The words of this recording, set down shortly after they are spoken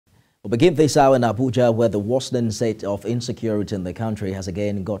We'll begin this hour in Abuja, where the worsening state of insecurity in the country has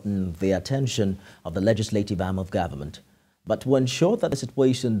again gotten the attention of the legislative arm of government. But to ensure that the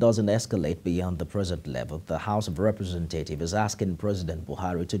situation doesn't escalate beyond the present level, the House of Representatives is asking President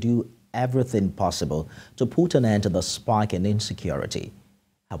Buhari to do everything possible to put an end to the spike in insecurity.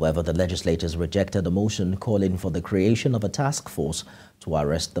 However, the legislators rejected a motion calling for the creation of a task force to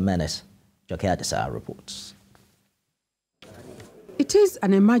arrest the menace. Jakadisa reports. It is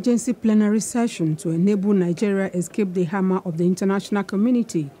an emergency plenary session to enable Nigeria escape the hammer of the international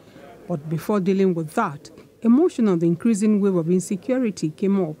community. But before dealing with that, a motion on the increasing wave of insecurity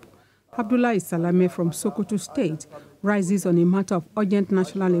came up. Abdullah Salame from Sokoto State rises on a matter of urgent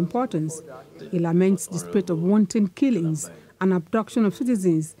national importance. He laments the spate of wanton killings and abduction of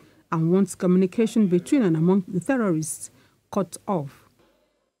citizens and wants communication between and among the terrorists cut off.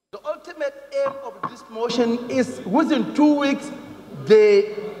 The ultimate aim of this motion is within 2 weeks,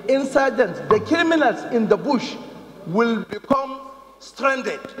 the insurgents, the criminals in the bush will become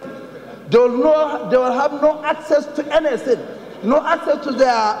stranded. They will have no access to anything, no access to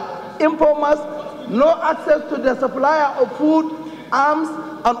their informers, no access to the supplier of food, arms,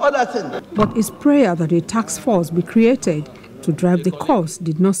 and other things. But his prayer that a task force be created to drive the cause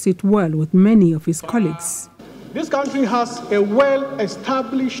did not sit well with many of his colleagues. This country has a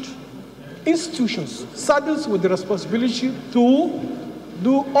well-established institutions saddled with the responsibility to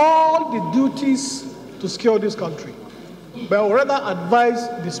do all the duties to secure this country. But I would rather advise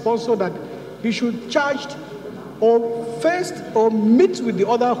the sponsor that he should charge or face or meet with the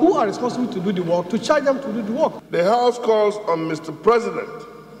other who are responsible to do the work, to charge them to do the work. The House calls on Mr. President,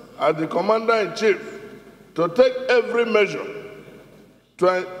 as the Commander-in-Chief, to take every measure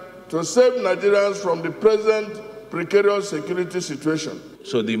to save Nigerians from the present precarious security situation.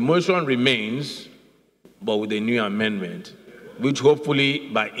 So the motion remains, but with a new amendment, which hopefully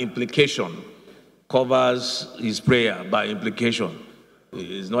by implication covers his prayer by implication.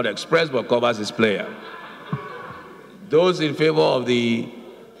 It's not expressed, but covers his prayer. Those in favor of the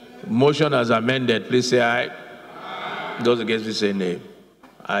motion as amended, please say aye. Those against, please say nay.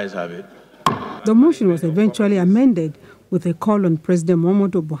 Ayes have it. The motion was eventually amended with a call on President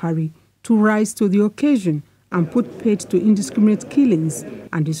Muhamamdu Buhari to rise to the occasion and put paid to indiscriminate killings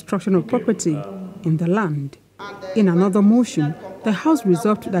and destruction of property in the land. In another motion, the House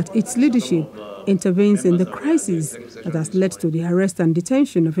resolved that its leadership intervenes in the crisis that has led to the arrest and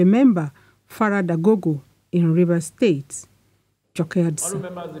detention of a member, Farah Dagogo, in Rivers State.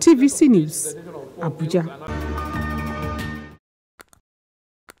 Jokayadsa, TVC News, Abuja.